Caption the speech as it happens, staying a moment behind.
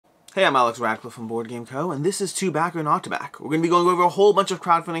Hey, I'm Alex Radcliffe from Board Game Co., and this is To Back or Not to Back. We're going to be going over a whole bunch of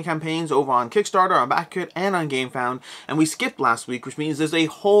crowdfunding campaigns over on Kickstarter, on BackKit, and on GameFound, and we skipped last week, which means there's a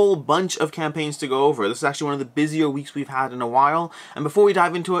whole bunch of campaigns to go over. This is actually one of the busier weeks we've had in a while, and before we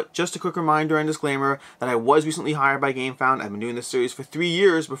dive into it, just a quick reminder and disclaimer that I was recently hired by GameFound. I've been doing this series for 3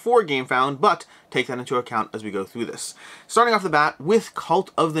 years before GameFound, but take that into account as we go through this. Starting off the bat with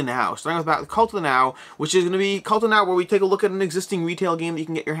Cult of the Now. Starting off the bat with Cult of the Now, which is going to be Cult of the Now, where we take a look at an existing retail game that you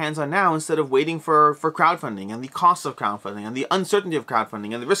can get your hands on now instead of waiting for crowdfunding, and the costs of crowdfunding, and the uncertainty of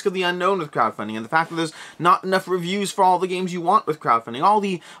crowdfunding, and the risk of the unknown with crowdfunding, and the fact that there's not enough reviews for all the games you want with crowdfunding, all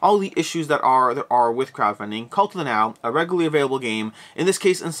the issues that there are with crowdfunding. Cult of the Now, a regularly available game, in this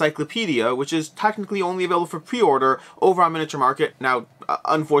case Encyclopedia, which is technically only available for pre-order over on Miniature Market. Now,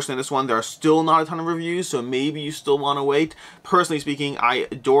 unfortunately, this one, there are still not a ton of reviews, so maybe you still want to wait. Personally speaking, I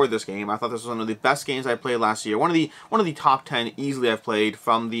adore this game. I thought this was one of the best games I played last year. One of the top 10 easily I've played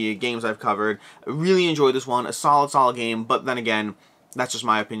from the games I've covered. Really enjoyed this one. A solid game, but then again, that's just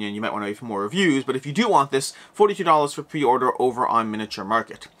my opinion. You might want to wait for more reviews, but if you do want this, $42 for pre-order over on Miniature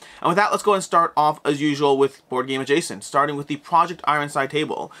Market. And with that, let's go and start off as usual with Board Game Adjacent, starting with the Project Ironside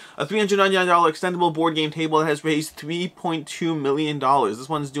table, a $399 extendable board game table that has raised $3.2 million. This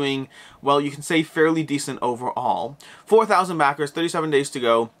one's doing, well, you can say fairly decent overall. 4,000 backers, 37 days to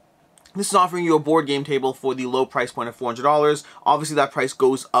go. This is offering you a board game table for the low price point of $400. Obviously, that price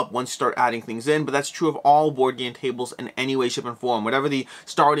goes up once you start adding things in, but that's true of all board game tables in any way, shape, and form. Whatever the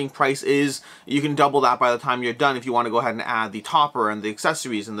starting price is, you can double that by the time you're done if you want to go ahead and add the topper and the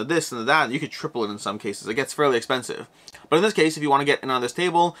accessories and the this and the that. You could triple it in some cases. It gets fairly expensive. But in this case, if you want to get in on this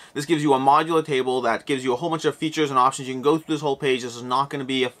table, this gives you a modular table that gives you a whole bunch of features and options. You can go through this whole page. This is not going to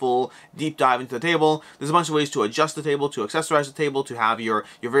be a full deep dive into the table. There's a bunch of ways to adjust the table, to accessorize the table, to have your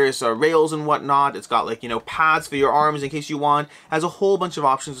various rails and whatnot. It's got, like, you know, pads for your arms in case you want. It has a whole bunch of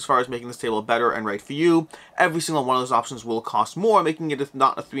options as far as making this table better and right for you. Every single one of those options will cost more, making it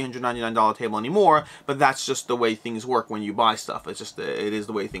not a $399 table anymore, but that's just the way things work when you buy stuff. It's just, it is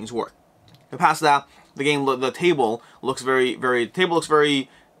the way things work. And past that, the table looks very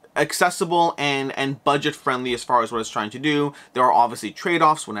accessible and budget friendly as far as what it's trying to do. There are obviously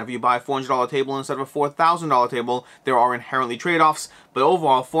trade-offs. Whenever you buy a $400 table instead of a $4,000 table, there are inherently trade-offs. But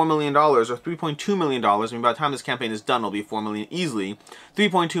overall, $4 million or $3.2 million, I mean, by the time this campaign is done, it'll be $4 million easily.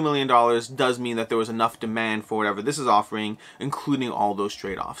 $3.2 million does mean that there was enough demand for whatever this is offering, including all those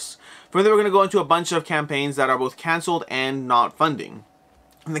trade-offs. Further, we're going to go into a bunch of campaigns that are both canceled and not funding.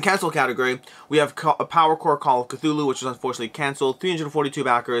 In the cancel category, we have a Power Core Call of Cthulhu, which was unfortunately canceled. 342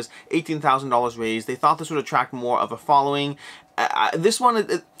 backers, $18,000 raised. They thought this would attract more of a following. This one,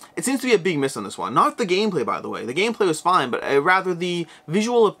 it seems to be a big miss on this one. Not the gameplay, by the way. The gameplay was fine, but rather the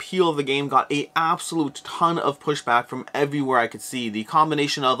visual appeal of the game got an absolute ton of pushback from everywhere I could see. The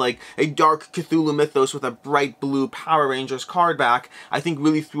combination of, like, a dark Cthulhu mythos with a bright blue Power Rangers card back, I think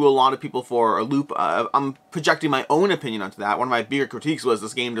really threw a lot of people for a loop. I'm projecting my own opinion onto that. One of my bigger critiques was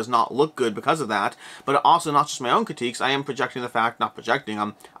this game does not look good because of that, but also not just my own critiques. I am projecting the fact, not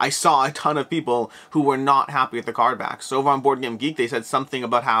projecting, I saw a ton of people who were not happy with the card back. So over on Board Game Geek, they said something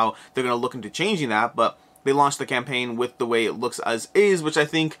about how they're going to look into changing that, but they launched the campaign with the way it looks as is, which I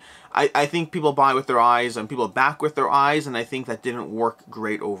think people buy with their eyes and people back with their eyes, and I think that didn't work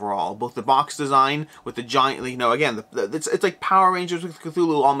great overall. Both the box design with the giant, you know, again, it's like Power Rangers with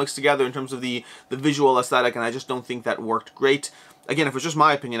Cthulhu all mixed together in terms of the visual aesthetic, and I just don't think that worked great. Again, if it was just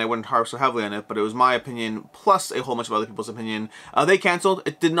my opinion, I wouldn't harp so heavily on it, but it was my opinion plus a whole bunch of other people's opinion. They canceled.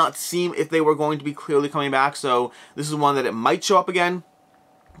 It did not seem if they were going to be clearly coming back, so this is one that it might show up again.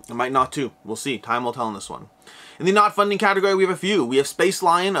 It might not too. We'll see. Time will tell on this one. In the not funding category, we have a few. We have Space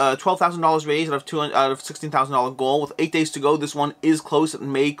Lion, $12,000 raised out of $16,000 goal. With 8 days to go, this one is close. It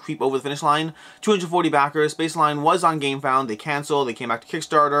may creep over the finish line. 240 backers. Space Lion was on GameFound. They canceled. They came back to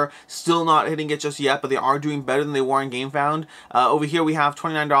Kickstarter. Still not hitting it just yet, but they are doing better than they were on GameFound. Over here, we have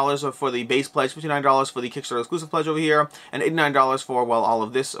 $29 for the base pledge, $59 for the Kickstarter exclusive pledge over here, and $89 for, well, all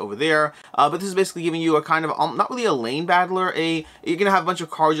of this over there. But this is basically giving you a kind of, not really a lane battler. You're going to have a bunch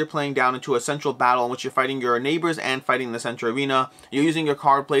of cards you're playing down into a central battle in which you're fighting your neighbors and fighting in the center arena. You're using your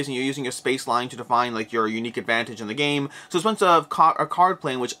card plays and you're using your space line to define, like, your unique advantage in the game. So it's a bunch of card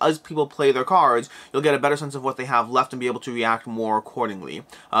play in which, as people play their cards, you'll get a better sense of what they have left and be able to react more accordingly.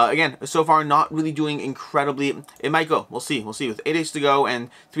 Again, so far not really doing incredibly. It might go. We'll see. With 8 days to go and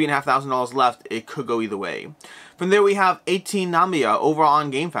 $3,500 left, it could go either way. From there we have 18 Namibia over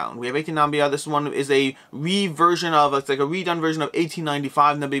on GameFound. We have 18 Namibia. This one is a reversion of, it's like a redone version of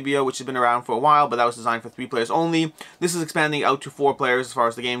 1895 Namibia, which has been around for a while, but that was designed for 3 players only. This is expanding out to 4 players as far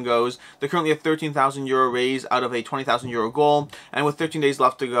as the game goes. They're currently at 13,000 euro raise out of a 20,000 euro goal, and with 13 days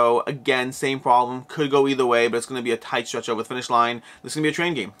left to go, again, same problem. Could go either way, but it's going to be a tight stretch over the finish line. This is going to be a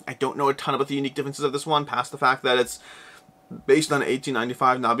train game. I don't know a ton about the unique differences of this one, past the fact that it's based on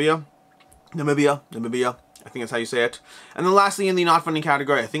 1895 Namibia. I think that's how you say it. And then lastly in the not funding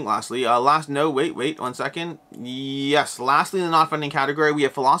category, lastly in the not funding category, we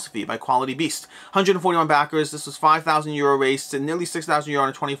have Philosophy by Quality Beast. 141 backers. This was 5,000 euro race to nearly 6,000 euro on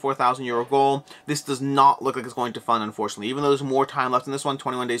a 24,000 euro goal. This does not look like it's going to fund, unfortunately. Even though there's more time left in this one,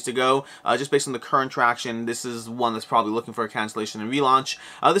 21 days to go, just based on the current traction, this is one that's probably looking for a cancellation and relaunch.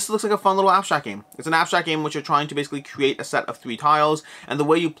 This looks like a fun little abstract game. It's an abstract game in which you're trying to basically create a set of 3 tiles, and the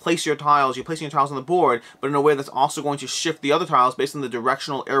way you place your tiles, you're placing your tiles on the board, but in a way that's also going to shift the other tiles based on the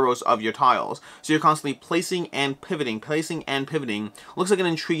directional arrows of your tiles. So you're constantly placing and pivoting. Looks like an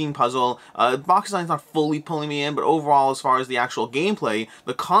intriguing puzzle. Box design's not fully pulling me in, but overall, as far as the actual gameplay,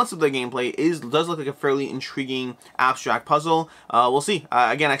 the concept of the gameplay does look like a fairly intriguing abstract puzzle. We'll see.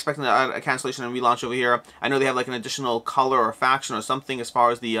 Again, expecting a cancellation and relaunch over here. I know they have like an additional color or faction or something as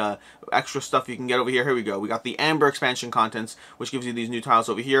far as the extra stuff you can get over here. Here we go. We got the Amber expansion contents, which gives you these new tiles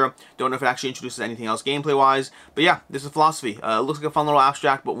over here. Don't know if it actually introduces anything else gameplay-wise. But yeah, this is Philosophy. It looks like a fun little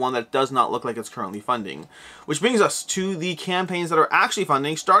abstract, but one that does not look like it's currently funding. Which brings us to the campaigns that are actually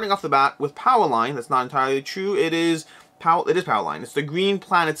funding, starting off the bat with Powerline. That's not entirely true. It is Powerline. It's the Green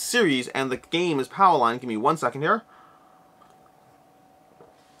Planet series, and the game is Powerline. Give me 1 second here.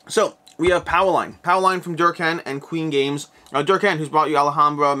 So, we have Powerline. Powerline from Durkan and Queen Games. Durkan, who's brought you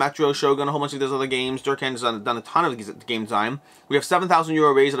Alhambra, Metro, Shogun, a whole bunch of those other games. Durkan has done a ton of game design. We have 7,000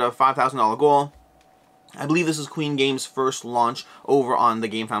 euro raised at a $5,000 goal. I believe this is Queen Games' first launch over on the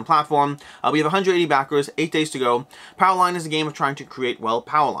GameFound platform. We have 180 backers, 8 days to go. Powerline is a game of trying to create, well,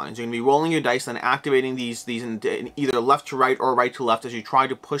 power lines. You're going to be rolling your dice and activating these in either left to right or right to left as you try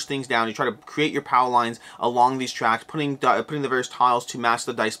to push things down. You try to create your power lines along these tracks, putting the various tiles to match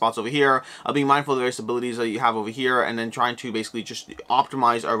the dice spots over here, being mindful of the various abilities that you have over here, and then trying to basically just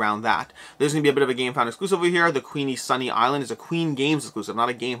optimize around that. There's going to be a bit of a GameFound exclusive over here. The Queenie Sunny Island is a Queen Games exclusive, not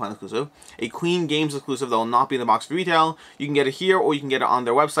a GameFound exclusive. A Queen Games exclusive that will not be in the box for retail. You can get it here, or you can get it on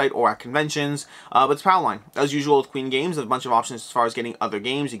their website or at conventions. But it's Powerline. As usual with Queen Games, there's a bunch of options as far as getting other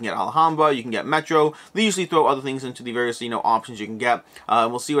games. You can get Alhambra, you can get Metro. They usually throw other things into the various, options you can get.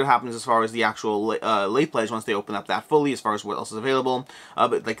 We'll see what happens as far as the actual late pledge once they open up that fully, as far as what else is available.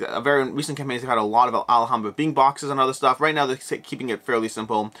 But like very recent campaigns, they've had a lot of Alhambra Bing boxes and other stuff. Right now, they're keeping it fairly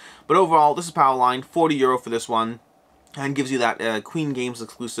simple. But overall, this is Powerline. 40 euro for this one, and gives you that Queen Games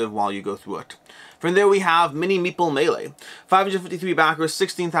exclusive while you go through it. From there we have Mini Meeple Mêlée. 553 backers,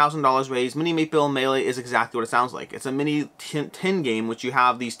 $16,000 raised. Mini Meeple Mêlée is exactly what it sounds like. It's a mini tin game, which you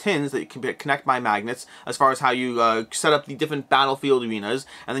have these tins that you can connect by magnets as far as how you set up the different battlefield arenas,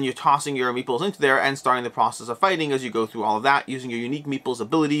 and then you're tossing your meeples into there and starting the process of fighting as you go through all of that, using your unique meeples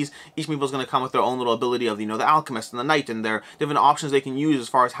abilities. Each meeple is going to come with their own little ability of, the alchemist and the knight, and their different options they can use as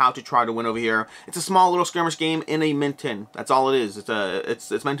far as how to try to win over here. It's a small little skirmish game in a mint tin. That's all it is.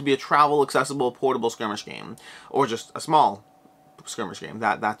 It's meant to be a travel, accessible, portable skirmish game, or just a small skirmish game,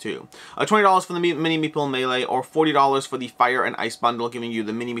 that too. $20 for the Mini Meeple Mêlée, or $40 for the Fire and Ice bundle, giving you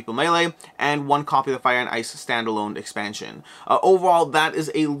the Mini Meeple Mêlée and 1 copy of the Fire and Ice standalone expansion. Overall, that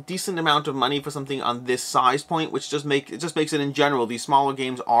is a decent amount of money for something on this size point, which just makes it in general, these smaller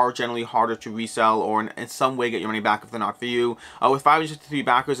games are generally harder to resell or in some way get your money back if they're not for you. With 553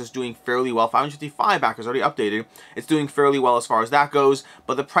 backers, it's doing fairly well. 555 backers already updated. It's doing fairly well as far as that goes,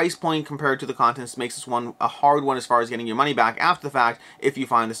 but the price point compared to the contents makes this one a hard one as far as getting your money back after the fact if you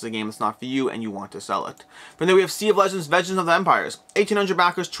find this is a game that's not for you and you want to sell it. From there we have Sea of Legends, Vengeance of the Empires. 1,800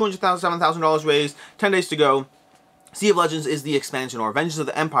 backers, $207,000 raised, 10 days to go. Sea of Legends is the expansion, or Vengeance of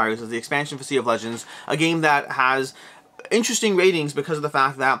the Empires is the expansion for Sea of Legends, a game that has interesting ratings because of the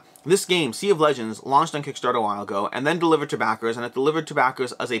fact that this game, Sea of Legends, launched on Kickstarter a while ago and then delivered to backers, and it delivered to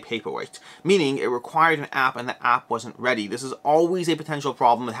backers as a paperweight, meaning it required an app and the app wasn't ready. This is always a potential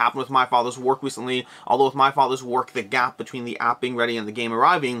problem. It happened with My Father's Work recently, although with My Father's Work, the gap between the app being ready and the game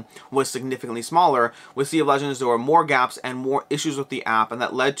arriving was significantly smaller. With Sea of Legends, there were more gaps and more issues with the app, and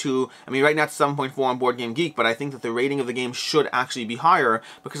that led to, right now it's 7.4 on Board Game Geek, but I think that the rating of the game should actually be higher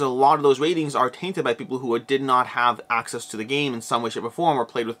because a lot of those ratings are tainted by people who did not have access to the game in some way, shape, or form, or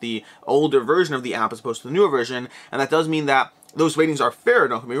played with the older version of the app as opposed to the newer version, and that does mean that those ratings are fair,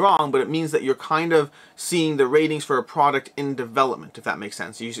 don't get me wrong, but it means that you're kind of seeing the ratings for a product in development, if that makes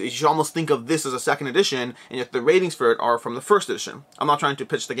sense. You should almost think of this as a second edition, and yet the ratings for it are from the first edition. I'm not trying to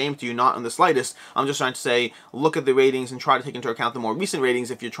pitch the game to you, not in the slightest. I'm just trying to say, look at the ratings and try to take into account the more recent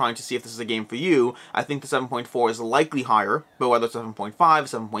ratings if you're trying to see if this is a game for you. I think the 7.4 is likely higher, but whether it's 7.5,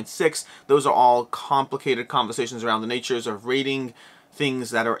 7.6, those are all complicated conversations around the natures of rating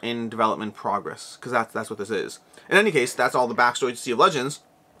things that are in development progress, because that's what this is. In any case, that's all the backstory to Sea of Legends.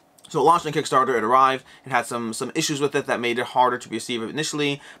 So it launched on Kickstarter, it arrived, it had some issues with it that made it harder to receive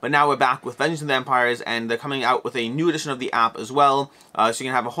initially, but now we're back with Vengeance of the Empires, and they're coming out with a new edition of the app as well. So you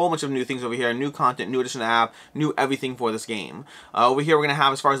can have a whole bunch of new things over here, new content, new edition of the app, new everything for this game. Over here we're going to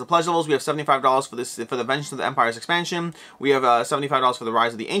have, as far as the pledge levels, we have $75 for the Vengeance of the Empires expansion, we have $75 for the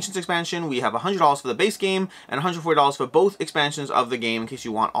Rise of the Ancients expansion, we have $100 for the base game, and $140 for both expansions of the game in case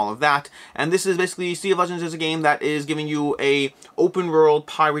you want all of that. And this is basically, Sea of Legends is a game that is giving you a open world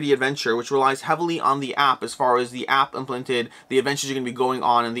piratey adventure, which relies heavily on the app. As far as the app implemented, the adventures you're going to be going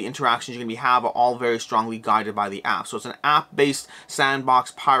on and the interactions you're going to have are all very strongly guided by the app. So it's an app-based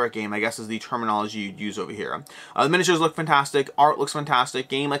sandbox pirate game, I guess is the terminology you'd use over here. The miniatures look fantastic, art looks fantastic.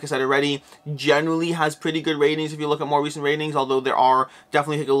 Game, like I said already, generally has pretty good ratings if you look at more recent ratings, although there are,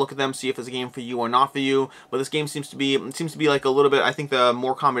 definitely take a look at them, see if it's a game for you or not for you. But this game seems to be like a little bit, I think the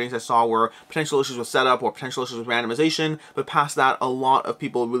more common ratings I saw were potential issues with setup or potential issues with randomization, but past that, a lot of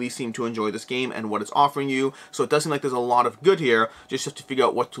people really seem to enjoy this game and what it's offering you. So it does seem like there's a lot of good here, just have to figure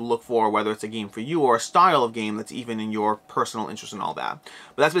out what to look for, whether it's a game for you or a style of game that's even in your personal interest and all that.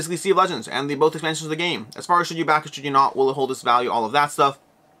 But that's basically Sea of Legends and both expansions of the game. As far as should you back it, should you not, will it hold its value, all of that stuff.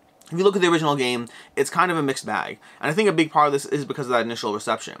 If you look at the original game, it's kind of a mixed bag. And I think a big part of this is because of that initial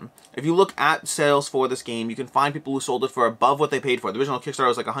reception. If you look at sales for this game, you can find people who sold it for above what they paid for it. The original Kickstarter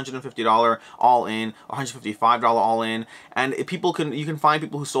was like $150 all in, $155 all in. And you can find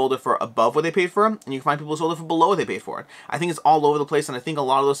people who sold it for above what they paid for it, and you can find people who sold it for below what they paid for it. I think it's all over the place, and I think a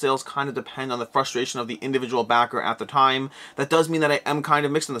lot of those sales kind of depend on the frustration of the individual backer at the time. That does mean that I am kind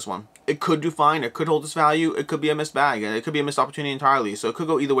of mixed in this one. It could do fine, it could hold its value, it could be a missed bag, it could be a missed opportunity entirely. So it could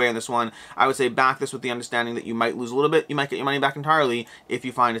go either way in this one. I would say back this with the understanding that you might lose a little bit, you might get your money back entirely if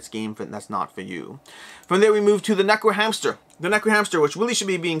you find it's a game that's not for you. From there we move to the Necrohamster. The Necrohamster, which really should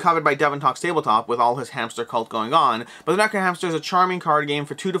be being covered by Devon Talks Tabletop with all his hamster cult going on, but the Necrohamster is a charming card game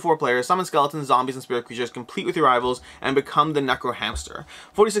for 2 to 4 players, summon skeletons, zombies, and spirit creatures, complete with your rivals, and become the Necrohamster.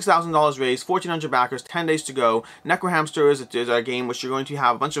 $46,000 raised, 1,400 backers, 10 days to go. Necrohamster is a game which you're going to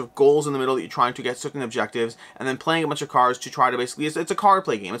have a bunch of goals in the middle that you're trying to get certain objectives, and then playing a bunch of cards to try to basically, it's a card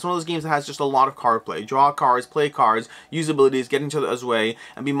play game. It's one of those games that has just a lot of card play. Draw cards, play cards, use abilities, get into the way,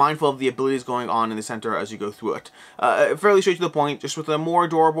 and be mindful of the abilities going on in the center as you go through it. Fairly straight to the point, just with a more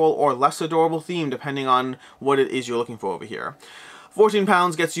adorable or less adorable theme depending on what it is you're looking for over here.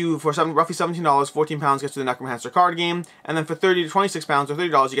 £14 gets you, for roughly $17, £14 gets you the Necrohamster card game, and then for £30 to £26 or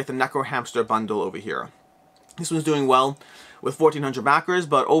 $30 you get the Necrohamster bundle over here. This one's doing well with 1,400 backers,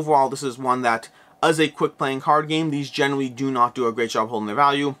 but overall this is one that, as a quick playing card game, these generally do not do a great job holding their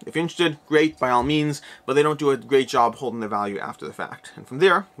value. If you're interested, great, by all means, but they don't do a great job holding their value after the fact. And from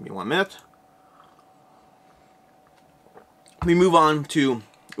there, give me 1 minute. We move on to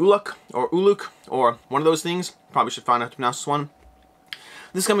Uluk, or one of those things. Probably should find out how to pronounce this one.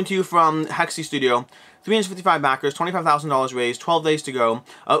 This is coming to you from Hexy Studio. 355 backers, $25,000 raised, 12 days to go.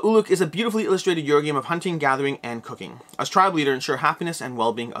 Uluk is a beautifully illustrated Eurogame of hunting, gathering, and cooking. As tribe leader, ensure happiness and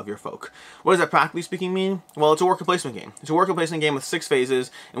well-being of your folk. What does that practically speaking mean? Well, it's a worker placement game. It's a worker placement game with 6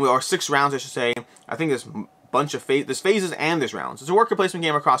 phases, or 6 rounds, I should say. I think there's bunch of there's phases and there's rounds. It's a worker placement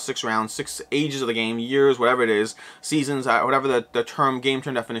game across 6 rounds, 6 ages of the game, years, whatever it is, seasons, whatever the game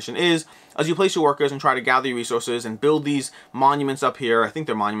term definition is, as you place your workers and try to gather your resources and build these monuments up here. I think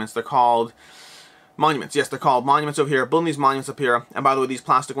they're monuments. They're called monuments. Yes, they're called monuments over here. Building these monuments up here. And by the way, these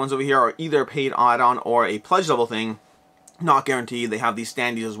plastic ones over here are either a paid add-on or a pledge level thing. Not guaranteed. They have these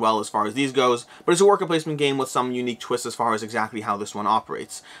standees as well as far as these goes, but it's a worker placement game with some unique twists as far as exactly how this one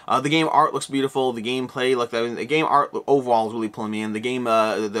operates. The game art looks beautiful. The gameplay, like the game art overall is really pulling me in. The game,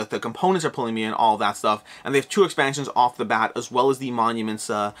 the components are pulling me in, all of that stuff. And they have 2 expansions off the bat, as well as the Monuments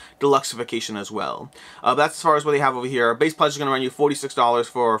deluxeification as well. That's as far as what they have over here. Base pledge is going to run you $46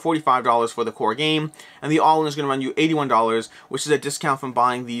 for $45 for the core game, and the all-in is going to run you $81, which is a discount from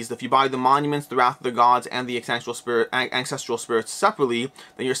buying these. If you buy the Monuments, the Wrath of the Gods, and the Ancestral Spirits separately,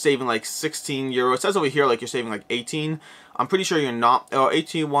 then you're saving like 16 euros. It says over here like you're saving like 18. I'm pretty sure you're not. Oh,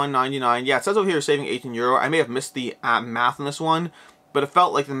 18,199. Yeah, it says over here you're saving 18 euro. I may have missed the math on this one, but it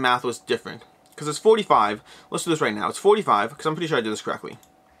felt like the math was different because it's 45. Let's do this right now. It's 45 because I'm pretty sure I did this correctly.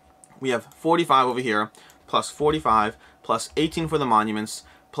 We have 45 over here plus 45, plus 18 for the monuments,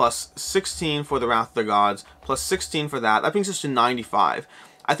 plus 16 for the Wrath of the Gods, plus 16 for that. That brings us to 95.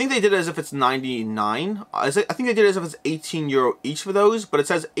 I think they did it as if it's 99. I think they did it as if it's €18 each for those, but it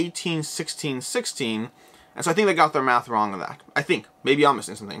says 18, 16, 16. And so I think they got their math wrong on that. I think. Maybe I'm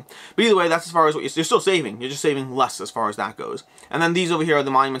missing something. But either way, that's as far as what you're still saving. You're just saving less as far as that goes. And then these over here,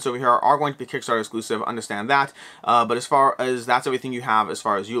 the monuments over here, are going to be Kickstarter exclusive. Understand that. But as far as that's everything you have as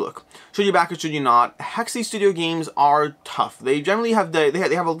far as Uluk. Should you back it, should you not? Hexy Studio games are tough. They generally have they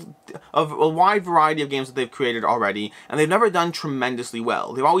have a wide variety of games that they've created already, and they've never done tremendously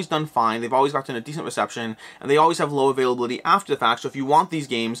well. They've always done fine. They've always gotten a decent reception, and they always have low availability after the fact. So if you want these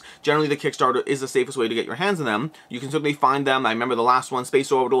games, generally the Kickstarter is the safest way to get your hands on them. You can certainly find them. I remember the last one,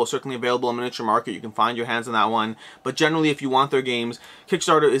 Space Orbital, is certainly available in Miniature Market. You can find your hands on that one. But generally, if you want their games,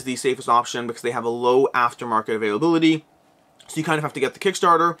 Kickstarter is the safest option because they have a low aftermarket availability. So you kind of have to get the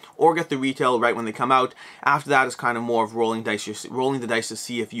Kickstarter or get the retail right when they come out. After that is kind of more of rolling the dice to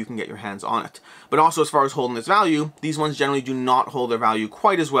see if you can get your hands on it. But also as far as holding its value, these ones generally do not hold their value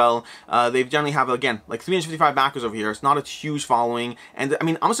quite as well. They generally have, again, like 355 backers over here. It's not a huge following. And I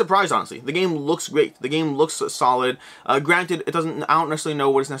mean, I'm surprised, honestly. The game looks great. The game looks solid. Granted, I don't necessarily know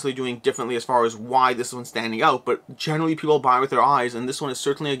what it's necessarily doing differently as far as why this one's standing out. But generally people buy with their eyes. And this one is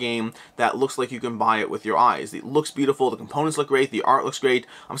certainly a game that looks like you can buy it with your eyes. It looks beautiful. The components look great, the art looks great.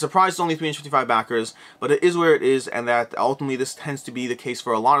 I'm surprised it's only 355 backers, but it is where it is, and that ultimately this tends to be the case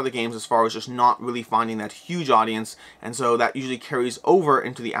for a lot of the games as far as just not really finding that huge audience, and so that usually carries over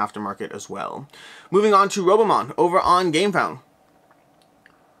into the aftermarket as well. Moving on to Robomon over on GameFound.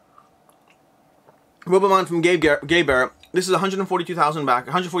 Robomon from Gabe Barrett. This is $142,000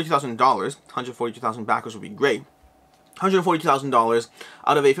 $142,000 backers would be great. $142,000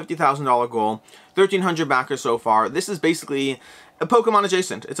 out of a $50,000 goal, 1,300 backers so far. This is basically a Pokemon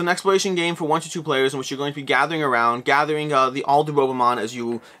adjacent. It's an exploration game for 1 to 2 players in which you're going to be gathering all the Robomon as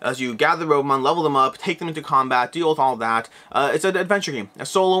you gather the Robomon, level them up, take them into combat, deal with all that. It's an adventure game, a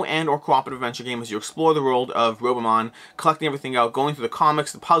solo and or cooperative adventure game as you explore the world of Robomon, collecting everything out, going through the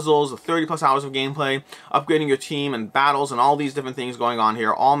comics, the puzzles, the 30+ hours of gameplay, upgrading your team and battles and all these different things going on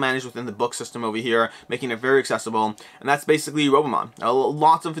here, all managed within the book system over here, making it very accessible. And that's basically Robomon.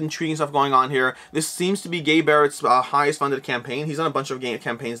 Lots of intriguing stuff going on here. This seems to be Gabe Barrett's highest funded campaign. He's done a bunch of game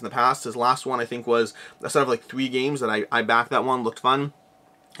campaigns in the past. His last one, I think, was a set of like 3 games that I backed. That one looked fun.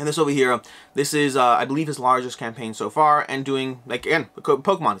 And this over here, this is, I believe, his largest campaign so far, and doing, like, again,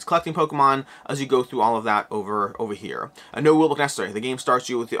 Pokemon. It's collecting Pokemon as you go through all of that over here. No rulebook necessary. The game starts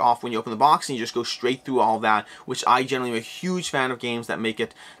you with off when you open the box, and you just go straight through all of that, which I generally am a huge fan of games that make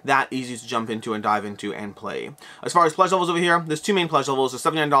it that easy to jump into and dive into and play. As far as pledge levels over here, there's 2 main pledge levels. There's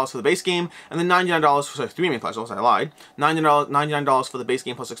 $79 for the base game, and then $99 for, sorry, 3 main pledge levels, I lied. $99 for the base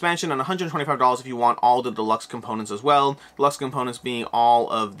game plus expansion, and $125 if you want all the deluxe components as well. Deluxe components being all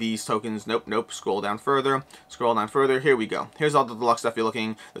of these tokens. Nope, scroll down further, here we go. Here's all the deluxe stuff you're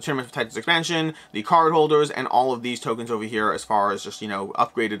looking, the Tournament of Titans expansion, the card holders, and all of these tokens over here as far as just, you know,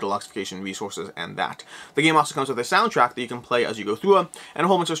 upgraded deluxification resources and that. The game also comes with a soundtrack that you can play as you go through it, and a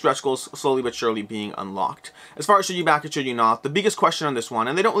whole bunch of stretch goals slowly but surely being unlocked. As far as should you back it, should you not, the biggest question on this one,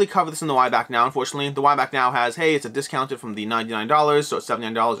 and they don't really cover this in the Why Back Now, unfortunately. The Why Back Now has, hey, it's a discounted from the $99, so it's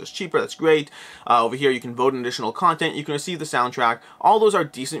 $79, it's cheaper, that's great. Over here you can vote in additional content, you can receive the soundtrack. All those are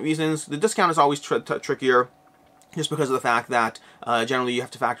decent reasons. The discount is always trickier, just because of the fact that generally you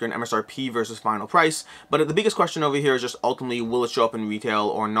have to factor in MSRP versus final price. But the biggest question over here is just ultimately, will it show up in retail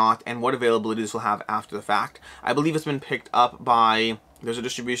or not, and what availability this will have after the fact. I believe it's been picked up by... There's a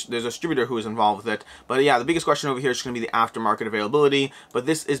distributor who is involved with it. But yeah, the biggest question over here is going to be the aftermarket availability. But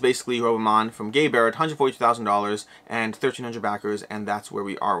this is basically Robomon from Gabe Barrett, $142,000 and 1,300 backers, and that's where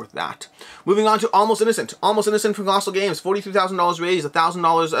we are with that. Moving on to Almost Innocent. Almost Innocent from Colossal Games, $43,000 raised,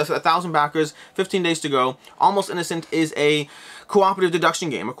 $1,000 backers, 15 days to go. Almost Innocent is a cooperative deduction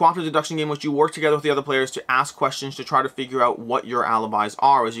game. A cooperative deduction game in which you work together with the other players to ask questions to try to figure out what your alibis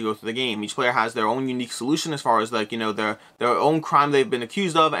are as you go through the game. Each player has their own unique solution as far as, like, you know, their own crime they've been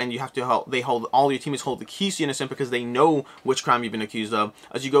accused of, and you have to help, all your teammates hold the keys to innocent because they know which crime you've been accused of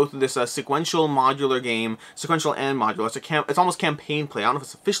as you go through this sequential modular game. Sequential and modular. It's almost campaign play. I don't know if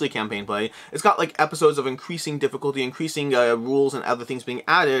it's officially campaign play. It's got like episodes of increasing difficulty, increasing rules and other things being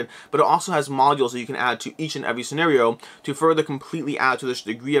added, but it also has modules that you can add to each and every scenario to further completely add to this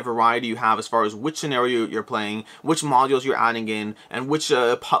degree of variety you have as far as which scenario you're playing, which modules you're adding in, and which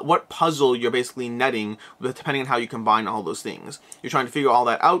what puzzle you're basically netting, depending on how you combine all those things. You're trying to figure all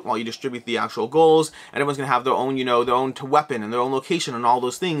that out while you distribute the actual goals, and everyone's going to have their own, their own weapon and their own location and all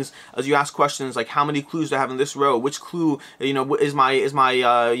those things. As you ask questions like, how many clues do I have in this row? Which clue, is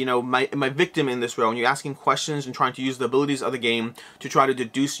my victim in this row? And you're asking questions and trying to use the abilities of the game to try to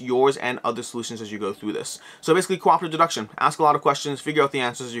deduce yours and other solutions as you go through this. So basically, cooperative deduction. Ask a lot of questions, figure out the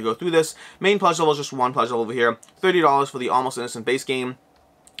answers as you go through this. Main pledge level is just one pledge level over here. $30 for the Almost Innocent base game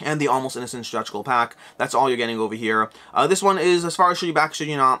and the Almost Innocent stretch goal pack. That's all you're getting over here. This one is, as far as should you back, should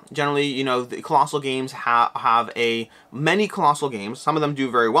you not. Generally, the Colossal games have many Colossal games. Some of them do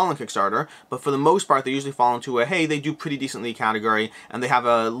very well on Kickstarter, but for the most part, they usually fall into a, hey, they do pretty decently category, and they have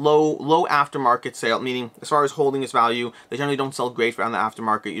a low aftermarket sale, meaning as far as holding its value, they generally don't sell great on the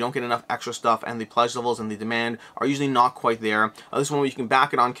aftermarket. You don't get enough extra stuff, and the pledge levels and the demand are usually not quite there. This one, you can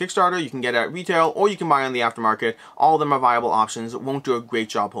back it on Kickstarter, you can get it at retail, or you can buy on the aftermarket. All of them are viable options. It won't do a great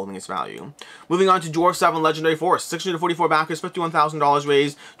job holding its value. Moving on to Dwarf 7 Legendary Forest. 644 backers, $51,000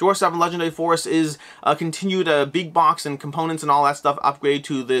 raised. Dwarf 7 Legendary Forest is a continued big box and components and all that stuff upgrade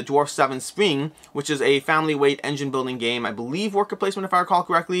to the Dwarf 7 Spring, which is a family weight engine building game. I believe worker placement, if I recall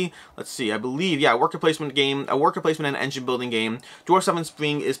correctly. Let's see, I believe, yeah, worker placement game, a worker placement and engine building game. Dwarf 7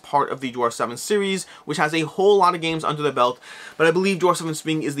 Spring is part of the Dwarf 7 series, which has a whole lot of games under the belt, but I believe Dwarf 7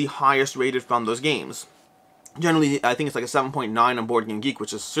 Spring is the highest rated from those games. Generally, I think it's like a 7.9 on Board Game Geek,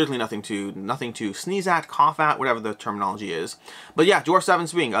 which is certainly nothing to sneeze at, cough at, whatever the terminology is. But yeah, Dwarf 7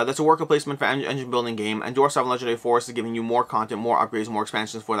 Spring, that's a worker placement for engine building game, and Dwarf 7 Legendary Forest is giving you more content, more upgrades, more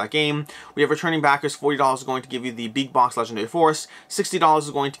expansions for that game. We have returning backers. $40 is going to give you the Big Box Legendary Forest. $60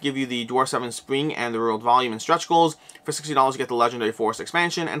 is going to give you the Dwarf 7 Spring and the World Volume and Stretch Goals. For $60, you get the Legendary Forest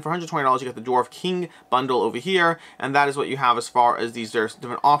expansion, and for $120, you get the Dwarf King bundle over here, and that is what you have as far as these. There's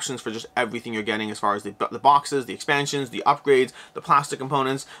different options for just everything you're getting as far as the boxes, the expansions, the upgrades, the plastic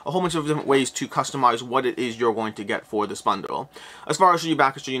components, a whole bunch of different ways to customize what it is you're going to get for this bundle. As far as should you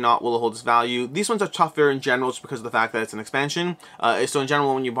back or should you not, will it hold its value? These ones are tougher in general just because of the fact that it's an expansion. So in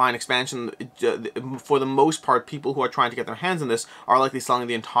general, when you buy an expansion, for the most part, people who are trying to get their hands on this are likely selling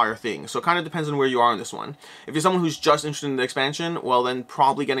the entire thing. So it kind of depends on where you are on this one. If you're someone who's just interested in the expansion, well then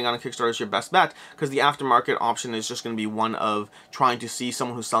probably getting on a Kickstarter is your best bet, because the aftermarket option is just going to be one of trying to see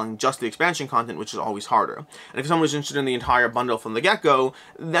someone who's selling just the expansion content, which is always harder. And if someone who's interested in the entire bundle from the get-go,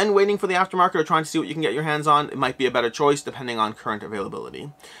 then waiting for the aftermarket or trying to see what you can get your hands on, it might be a better choice depending on current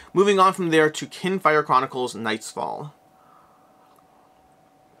availability. Moving on from there to Kinfire Chronicles Night's Fall.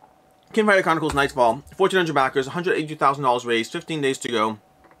 Kinfire Chronicles Night's Fall, 1,400 backers, $182,000 raised, 15 days to go.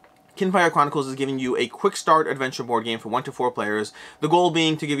 Kinfire Chronicles is giving you a quick start adventure board game for 1 to 4 players. The goal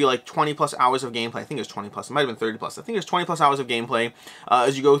being to give you like 20 plus hours of gameplay. I think it's 20 plus. It might have been 30 plus. I think it's 20 plus hours of gameplay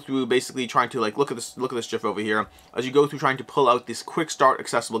as you go through basically trying to like look at this GIF over here. As you go through trying to pull out this quick start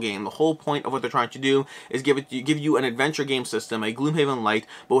accessible game. The whole point of what they're trying to do is give you an adventure game system, a Gloomhaven light,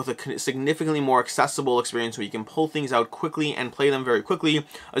 but with a significantly more accessible experience where you can pull things out quickly and play them very quickly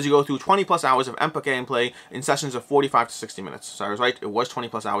as you go through 20 plus hours of epic gameplay in sessions of 45 to 60 minutes. So I was right. It was 20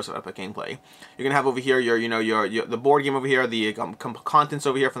 plus hours of epic gameplay. You're gonna have over here your the board game over here, the contents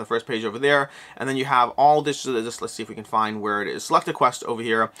over here from the first page over there, and then you have all this. Let's see if we can find where it is. Select a quest over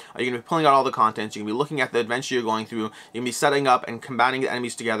here. You're gonna be pulling out all the contents. You're gonna be looking at the adventure you're going through. You're gonna be setting up and combating the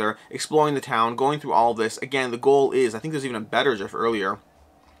enemies together, exploring the town, going through all of this. Again, the goal is, I think there's even a better GIF earlier.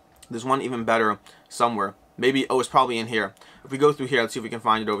 There's one even better somewhere. Maybe, oh, it's probably in here. If we go through here, let's see if we can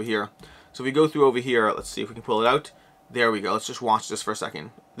find it over here. So if we go through over here, let's see if we can pull it out. There we go. Let's just watch this for a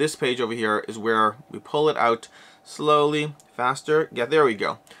second. This page over here is where we pull it out slowly, faster. Yeah, there we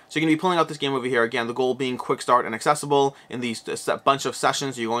go. So you're going to be pulling out this game over here. Again, the goal being quick start and accessible in these bunch of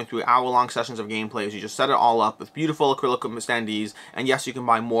sessions. You're going through hour-long sessions of gameplay as you just set it all up with beautiful acrylic standees. And yes, you can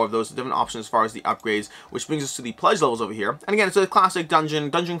buy more of those different options as far as the upgrades, which brings us to the pledge levels over here. And again, it's a classic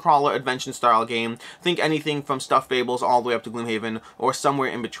dungeon crawler adventure style game. Think anything from Stuffed Fables all the way up to Gloomhaven, or somewhere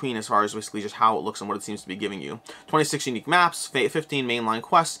in between as far as basically just how it looks and what it seems to be giving you. 26 unique maps, 15 mainline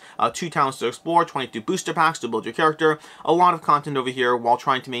quests, 2 towns to explore, 22 booster packs to build your character. A lot of content over here while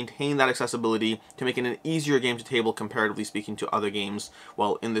trying to maintain that accessibility to make it an easier game to table comparatively speaking to other games,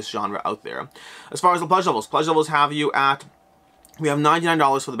 well, in this genre out there. As far as the pledge levels have you at We have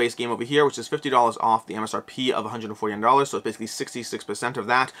 $99 for the base game over here, which is $50 off the MSRP of $149, so it's basically 66% of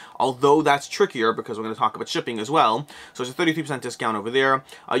that, although that's trickier because we're going to talk about shipping as well. So it's a 33% discount over there.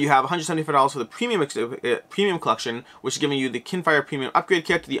 You have $175 for the premium collection, which is giving you the Kinfire Premium Upgrade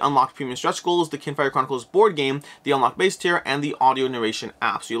Kit, the Unlocked Premium Stretch Goals, the Kinfire Chronicles board game, the Unlocked Base Tier, and the Audio Narration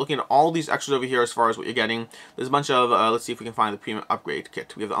app. So you're looking at all these extras over here as far as what you're getting. There's a bunch of, let's see if we can find the Premium Upgrade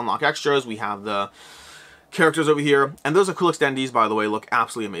Kit. We have the Unlocked Extras, we have the characters over here, and those acrylic standees, by the way, look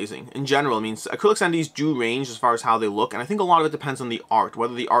absolutely amazing. In general, I mean, acrylic standees do range as far as how they look, and I think a lot of it depends on the art,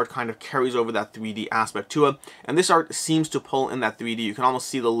 whether the art kind of carries over that 3D aspect to it, and this art seems to pull in that 3D. You can almost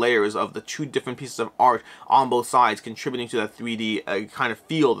see the layers of the two different pieces of art on both sides contributing to that 3D kind of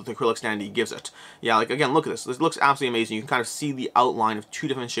feel that the acrylic standee gives it. Yeah, like, again, look at this. This looks absolutely amazing. You can kind of see the outline of two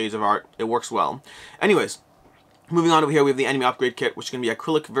different shades of art. It works well. Anyways, moving on over here, we have the Enemy Upgrade Kit, which is going to be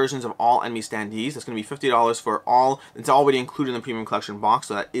acrylic versions of all enemy standees. That's going to be $50 for all. It's already included in the Premium Collection box,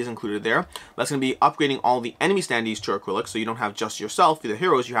 so that is included there. That's going to be upgrading all the enemy standees to acrylic, so you don't have just yourself, the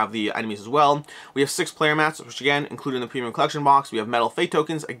heroes, you have the enemies as well. We have 6 player mats, which again, included in the Premium Collection box. We have Metal Fate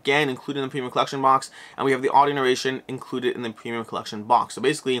tokens, again, included in the Premium Collection box. And we have the Audio Narration included in the Premium Collection box. So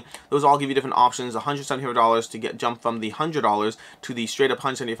basically, those all give you different options. $175 to jump from the $100 to the straight up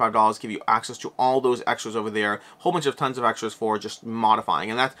 $175, give you access to all those extras over there. Whole bunch of tons of extras for just modifying,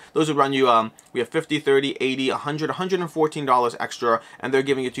 and those would run you we have $50, $30, $80, $100, $114 extra, and they're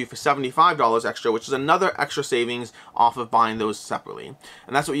giving it to you for $75 extra, which is another extra savings off of buying those separately.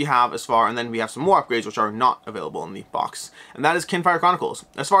 And that's what you have as far, and then we have some more upgrades which are not available in the box, and that is Kinfire Chronicles.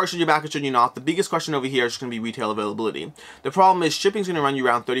 As far as should you back it, should you not, the biggest question over here is going to be retail availability. The problem is shipping is going to run you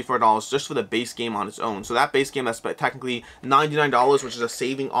around $34 just for the base game on its own. So that base game, that's technically $99, which is a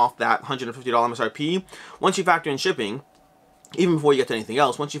saving off that $150 MSRP. Once you factor in shipping, even before you get to anything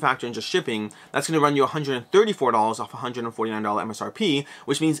else, once you factor in just shipping, that's going to run you $134 off $149 MSRP,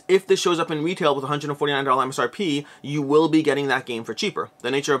 which means if this shows up in retail with $149 MSRP, you will be getting that game for cheaper.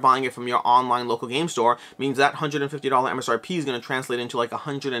 The nature of buying it from your online local game store means that $150 MSRP is going to translate into like a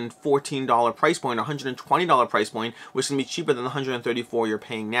 $114 price point, or $120 price point, which is going to be cheaper than the $134 you're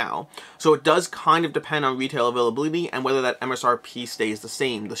paying now. So it does kind of depend on retail availability and whether that MSRP stays the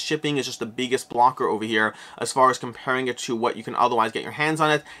same. The shipping is just the biggest blocker over here as far as comparing it to what you can otherwise get your hands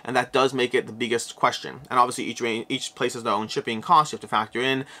on it, and that does make it the biggest question. And obviously each place has their own shipping costs you have to factor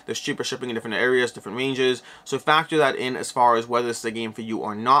in. There's cheaper shipping in different areas, different ranges, so factor that in as far as whether this is a game for you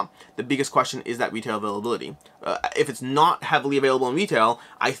or not. The biggest question is that retail availability. If it's not heavily available in retail,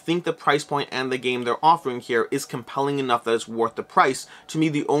 I think the price point and the game they're offering here is compelling enough that it's worth the price. To me,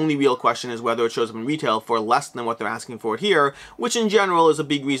 the only real question is whether it shows up in retail for less than what they're asking for it here, which in general is a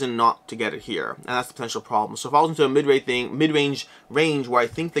big reason not to get it here, and that's the potential problem. So if I was into a mid-range range where I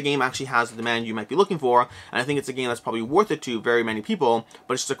think the game actually has the demand you might be looking for, and I think it's a game that's probably worth it to very many people,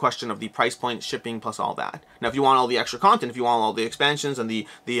 but it's just a question of the price point, shipping, plus all that. Now, if you want all the extra content, if you want all the expansions and the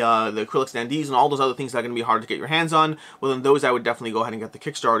acrylic standees and all those other things that are going to be hard to get your hands on, well then those I would definitely go ahead and get the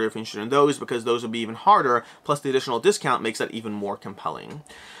Kickstarter if you're interested in those, because those would be even harder, plus the additional discount makes that even more compelling.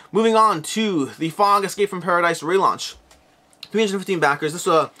 Moving on to the Fog Escape from Paradise relaunch. 315 backers. This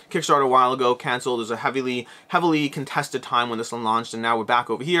was a Kickstarter a while ago, canceled. It was a heavily contested time when this one launched, and now we're back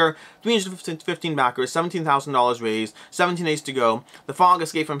over here. 315 backers, $17,000 raised, 17 days to go. The Fog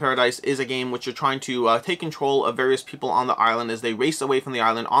Escape from Paradise is a game which you're trying to take control of various people on the island as they race away from the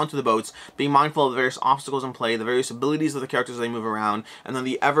island onto the boats, being mindful of the various obstacles in play, the various abilities of the characters as they move around, and then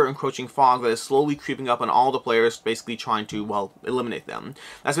the ever-encroaching fog that is slowly creeping up on all the players, basically trying to, well, eliminate them.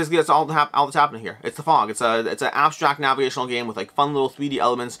 That's all that's happening here. It's the fog. It's an abstract navigational game with like fun little 3D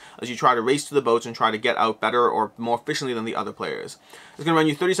elements as you try to race to the boats and try to get out better or more efficiently than the other players. It's going to run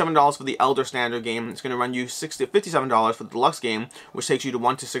you $37 for the Elder Standard game. It's going to run you $57 for the Deluxe game, which takes you to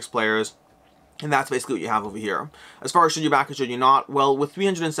 1 to 6 players. And that's basically what you have over here. As far as should you back or should you not, well, with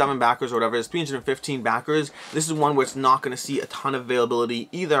 307 backers or whatever, it's 315 backers. This is one where it's not going to see a ton of availability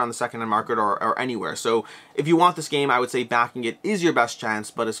either on the secondhand market or anywhere. So if you want this game, I would say backing it is your best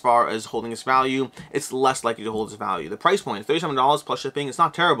chance, but as far as holding its value, it's less likely to hold its value. The price point, $37 plus shipping, it's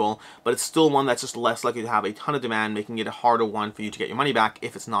not terrible, but it's still one that's just less likely to have a ton of demand, making it a harder one for you to get your money back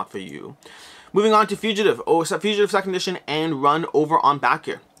if it's not for you. Moving on to Fugitive. Fugitive 2nd Edition and Run over on back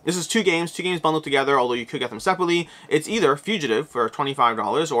here. This is two games bundled together, although you could get them separately. It's either Fugitive for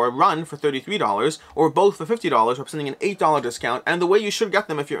 $25 or Run for $33 or both for $50, representing an $8 discount, and the way you should get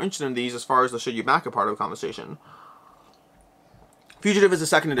them if you're interested in these as far as the should you back a part of the conversation. Fugitive is a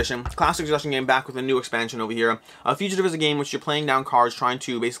second edition, classic suggestion game back with a new expansion over here. Fugitive is a game which you're playing down cards, trying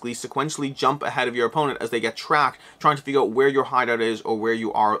to basically sequentially jump ahead of your opponent as they get tracked, trying to figure out where your hideout is or where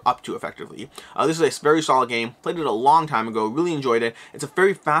you are up to effectively. This is a very solid game, played it a long time ago, really enjoyed it. It's a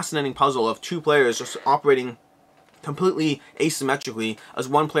very fascinating puzzle of two players just operating completely asymmetrically as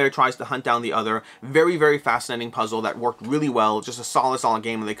one player tries to hunt down the other. Very, very fascinating puzzle that worked really well. Just a solid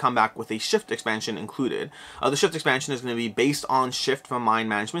game, and they come back with a shift expansion included. The shift expansion is going to be based on shift from mind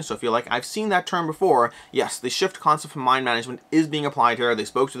management. So if you're like, I've seen that term before, yes, the shift concept from mind management is being applied here. They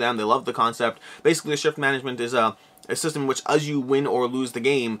spoke to them. They love the concept. Basically, the shift management is a system in which, as you win or lose the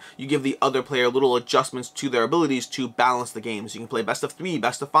game, you give the other player little adjustments to their abilities to balance the game. So you can play best of 3,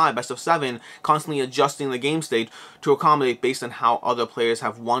 best of 5, best of 7, constantly adjusting the game state to accommodate based on how other players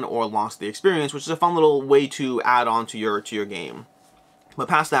have won or lost the experience, which is a fun little way to add on to your game. But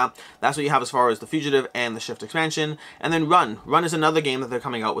past that, that's what you have as far as the Fugitive and the Shift expansion. And then Run. Run is another game that they're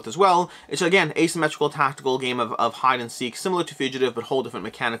coming out with as well. It's, again, asymmetrical tactical game of hide and seek, similar to Fugitive, but whole different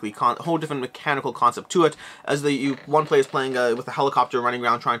mechanical concept to it. As one player is playing with a helicopter running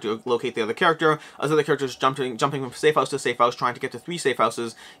around trying to locate the other character, as the other characters jumping from safe house to safe house, trying to get to 3 safe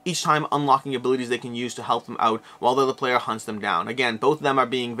houses, each time unlocking abilities they can use to help them out while the other player hunts them down. Again, both of them are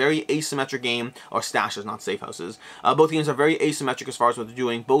being very asymmetric game, or stashes, not safe houses. Both games are very asymmetric as far as what they're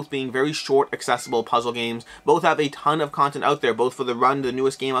doing, both being very short, accessible puzzle games. Both have a ton of content out there, both for the Run, the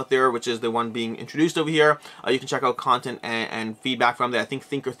newest game out there, which is the one being introduced over here. You can check out content and feedback from there. I think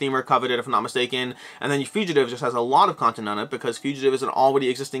Thinker Themer covered it, if I'm not mistaken. And then Fugitive just has a lot of content on it, because Fugitive is an already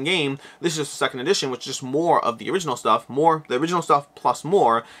existing game. This is just a second edition, which is just more of the original stuff, plus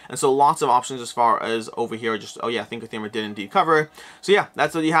more. And so lots of options as far as over here. Just, oh yeah, Thinker Themer did indeed cover it. So yeah,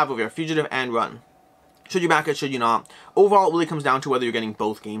 that's what you have over here, Fugitive and Run. Should you back it, should you not? Overall, it really comes down to whether you're getting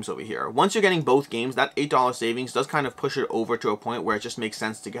both games over here. Once you're getting both games, that $8 savings does kind of push it over to a point where it just makes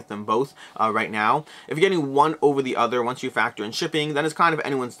sense to get them both right now. If you're getting one over the other, once you factor in shipping, then it's kind of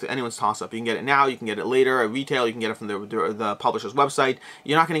anyone's toss-up. You can get it now, you can get it later, at retail, you can get it from the publisher's website.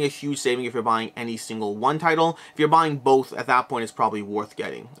 You're not getting a huge saving if you're buying any single one title. If you're buying both, at that point, it's probably worth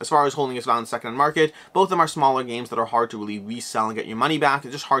getting. As far as holding this on the second-hand market, both of them are smaller games that are hard to really resell and get your money back.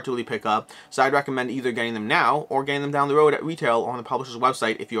 They're just hard to really pick up. So I'd recommend either getting them now or getting them down the road at retail or on the publisher's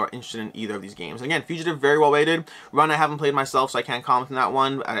website if you are interested in either of these games. Again, Fugitive, very well rated. Run, I haven't played myself, so I can't comment on that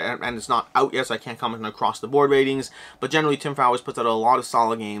one, and it's not out yet, so I can't comment on across the board ratings. But generally, Kinfire always puts out a lot of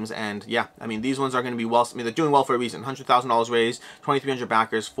solid games, and yeah, I mean, these ones are going to be well. I mean, they're doing well for a reason. $100,000 raised, 2,300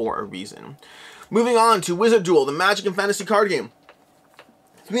 backers for a reason. Moving on to Wizard Duel, the Magic and Fantasy card game.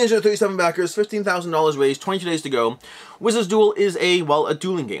 337 backers, $15,000 raised, 22 days to go. Wizard's Duel is a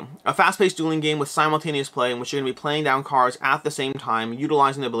dueling game. A fast-paced dueling game with simultaneous play in which you're going to be playing down cards at the same time,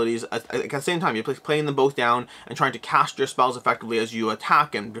 utilizing the abilities at the same time. You're playing them both down and trying to cast your spells effectively as you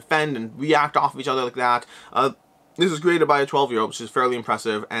attack and defend and react off of each other like that. This is created by a 12-year-old, which is fairly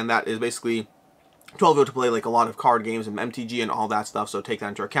impressive, and that is basically 12-year-old to play like a lot of card games and MTG and all that stuff, so take that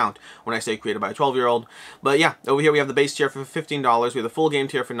into account when I say created by a 12-year-old. But yeah, over here we have the base tier for $15, we have the full game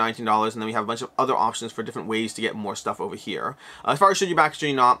tier for $19, and then we have a bunch of other options for different ways to get more stuff over here. As far as should you back, should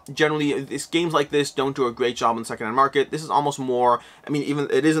you not, generally games like this don't do a great job in the second-hand market. This is almost more, I mean, even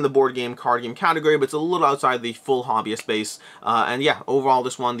it is in the board game, card game category, but it's a little outside the full hobbyist space. And yeah, overall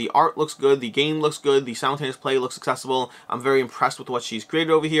this one, the art looks good, the game looks good, the simultaneous play looks accessible. I'm very impressed with what she's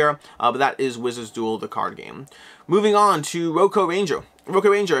created over here, but that is Wizard's Duel, the card game. Moving on to Roco Ranger.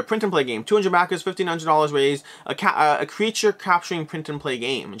 Roco Ranger, a print and play game. 200 backers, $1,500 raised. A creature capturing print and play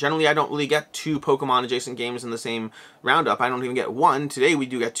game. Generally, I don't really get 2 Pokemon adjacent games in the same roundup. I don't even get 1. Today, we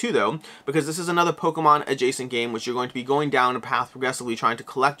do get 2 though, because this is another Pokemon adjacent game which you're going to be going down a path progressively, trying to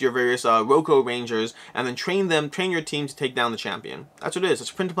collect your various Roco Rangers and then train your team to take down the champion. That's what it is.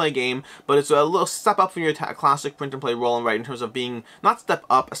 It's a print and play game, but it's a little step up from your classic print and play roll and write in terms of being not step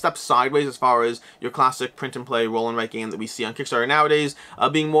up, a step sideways as far as your classic print and play roll and write game that we see on Kickstarter nowadays.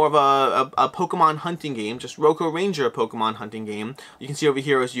 Being more of a Pokemon hunting game, just Roco Ranger Pokemon hunting game. You can see over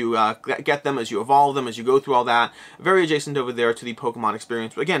here as you get them, as you evolve them, as you go through all that. Very adjacent over there to the Pokemon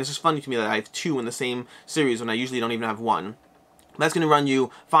experience. But again, it's just funny to me that I have 2 in the same series when I usually don't even have 1. That's going to run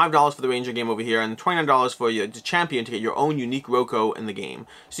you $5 for the Ranger game over here, and $29 for the champion to get your own unique Roco in the game.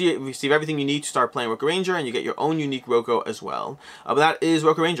 So you receive everything you need to start playing Roco Ranger, and you get your own unique Roco as well. But that is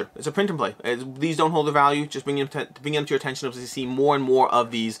Roco Ranger. It's a print and play. These don't hold their value. Just bring them to your attention as you see more and more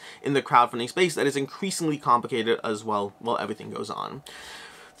of these in the crowdfunding space that is increasingly complicated as well while everything goes on.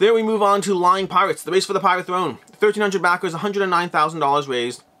 There we move on to Lying Pirates, the race for the Pirate Throne. 1,300 backers, $109,000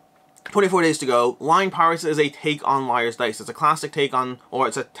 raised. 24 days to go. Lying Pirates is a take on Liar's Dice. It's a classic take on, or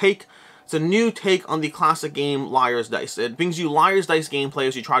it's a It's a new take on the classic game Liar's Dice. It brings you Liar's Dice gameplay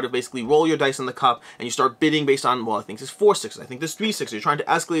as you try to basically roll your dice in the cup and you start bidding based on, well, I think there's 4 6s, I think there's 3 6s. You're trying to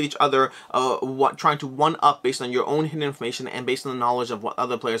escalate each other, trying to one up based on your own hidden information and based on the knowledge of what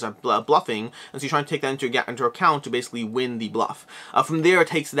other players are bluffing, and so you're trying to take that into account to basically win the bluff. From there, it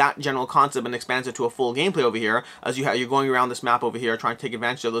takes that general concept and expands it to a full gameplay over here, as you're going around this map over here trying to take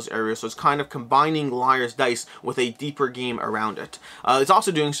advantage of those areas, so it's kind of combining Liar's Dice with a deeper game around it. It's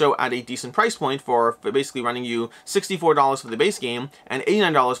also doing so at a decent price point for basically running you $64 for the base game and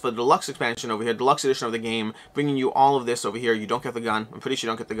 $89 for the deluxe expansion over here, deluxe edition of the game, bringing you all of this over here. You don't get the gun. I'm pretty sure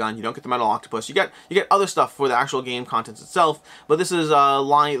you don't get the gun. You don't get the metal octopus. You get other stuff for the actual game contents itself, but this is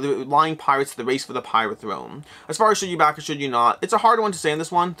Lying Pirates, the race for the pirate throne. As far as should you back or should you not, it's a hard one to say in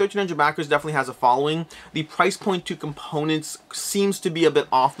this one. 1,300 backers definitely has a following. The price point to components seems to be a bit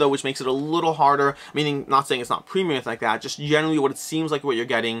off though, which makes it a little harder, meaning not saying it's not premium like that, just generally what it seems like what you're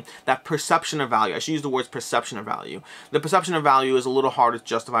getting, that perception of value. I should use the words perception of value. The perception of value is a little harder to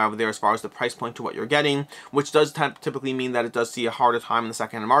justify over there as far as the price point to what you're getting, which does typically mean that it does see a harder time in the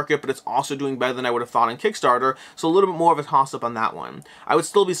second-hand market, but it's also doing better than I would have thought on Kickstarter, so a little bit more of a toss-up on that one. I would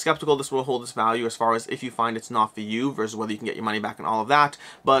still be skeptical this will hold its value as far as if you find it's not for you versus whether you can get your money back and all of that,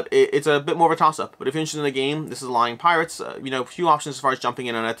 but it's a bit more of a toss-up. But if you're interested in the game, this is Lying Pirates, you know, a few options as far as jumping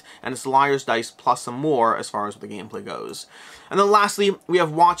in on it, and it's Liar's Dice plus some more as far as what the gameplay goes. And then lastly, we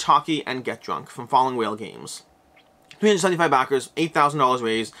have Watch Hockey and Get Drunk from Falling Whale Games. 375 backers, $8,000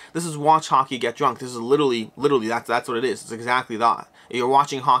 raised. This is Watch Hockey, Get Drunk. This is literally, that's what it is. It's exactly that. You're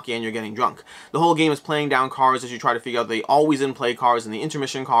watching hockey and you're getting drunk. The whole game is playing down cards as you try to figure out the always in play cards and the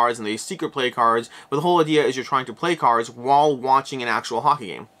intermission cards and the secret play cards, but the whole idea is you're trying to play cards while watching an actual hockey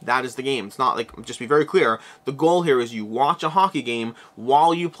game. That is the game. It's not like, just be very clear, the goal here is you watch a hockey game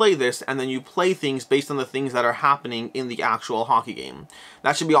while you play this, and then you play things based on the things that are happening in the actual hockey game.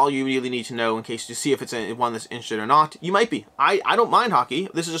 That should be all you really need to know in case you see if it's one that's interested or not. You might be. I don't mind hockey.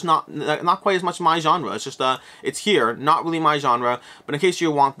 This is just not quite as much my genre. It's just, it's here, not really my genre. But in case you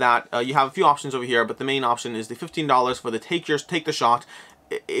want that, you have a few options over here, but the main option is the $15 for the take the shot.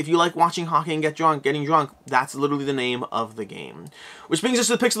 If you like watching hockey and getting drunk, that's literally the name of the game. Which brings us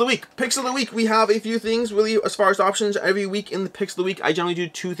to the picks of the week. Picks of the week, we have a few things really as far as options. Every week in the picks of the week, I generally do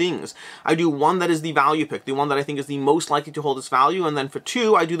 2 things. I do one that is the value pick, the one that I think is the most likely to hold its value, and then for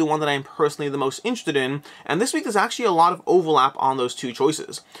 2, I do the one that I am personally the most interested in. And this week, there's actually a lot of overlap on those 2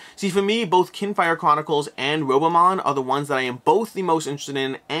 choices. See, for me, both Kinfire Chronicles and Robomon are the ones that I am both the most interested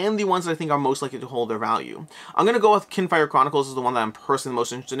in and the ones that I think are most likely to hold their value. I'm going to go with Kinfire Chronicles as the one that I'm personally the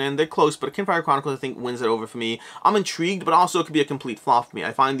most interested in. They're close, but Kinfire Chronicles I think wins it over for me. I'm intrigued, but also it could be a complete flop for me.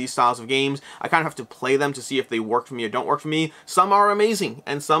 I find these styles of games, I kind of have to play them to see if they work for me or don't work for me. Some are amazing,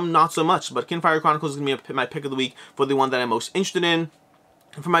 and some not so much, but Kinfire Chronicles is going to be my pick of the week for the one that I'm most interested in.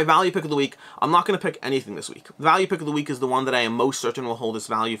 And for my value pick of the week, I'm not going to pick anything this week. The value pick of the week is the one that I am most certain will hold its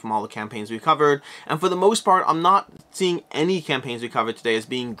value from all the campaigns we've covered. And for the most part, I'm not seeing any campaigns we covered today as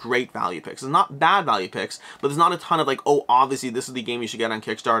being great value picks. It's not bad value picks, but there's not a ton of like, oh, obviously this is the game you should get on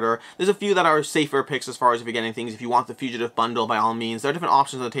Kickstarter. There's a few that are safer picks as far as if you're getting things. If you want the Fugitive bundle, by all means, there are different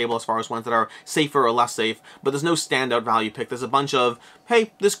options on the table as far as ones that are safer or less safe, but there's no standout value pick. There's a bunch of,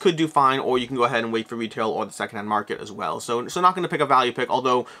 hey, this could do fine, or you can go ahead and wait for retail or the secondhand market as well. So not going to pick a value pick,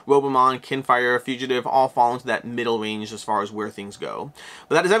 although Robomon, Kinfire, Fugitive all fall into that middle range as far as where things go.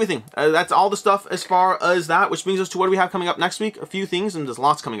 But that is everything. That's all the stuff as far as that, which brings us to what do we have coming up next week. A few things, and there's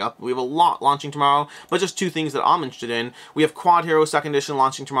lots coming up. We have a lot launching tomorrow, but just 2 things that I'm interested in. We have Quad Hero 2nd Edition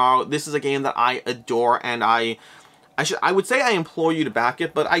launching tomorrow. This is a game that I adore, and I would say I implore you to back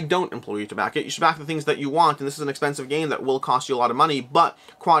it, but I don't implore you to back it. You should back the things that you want, and this is an expensive game that will cost you a lot of money, but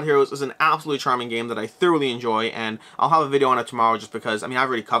Quad Heroes is an absolutely charming game that I thoroughly enjoy, and I'll have a video on it tomorrow just because, I mean, I've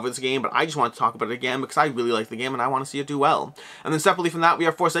already covered this game, but I just want to talk about it again because I really like the game and I want to see it do well. And then separately from that, we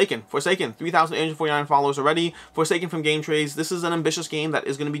have Forsaken. Forsaken, 3,849 followers already. Forsaken from Game Trades. This is an ambitious game that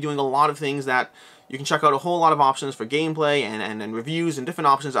is going to be doing a lot of things that you can check out a whole lot of options for gameplay and reviews and different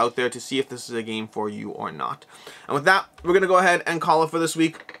options out there to see if this is a game for you or not. And with that, we're going to go ahead and call it for this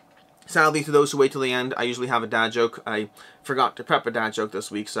week. Sadly, to those who wait till the end, I usually have a dad joke. I forgot to prep a dad joke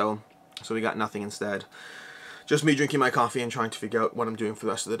this week, so we got nothing instead. Just me drinking my coffee and trying to figure out what I'm doing for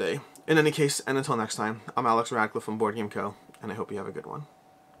the rest of the day. In any case, and until next time, I'm Alex Radcliffe from Board Game Co., and I hope you have a good one.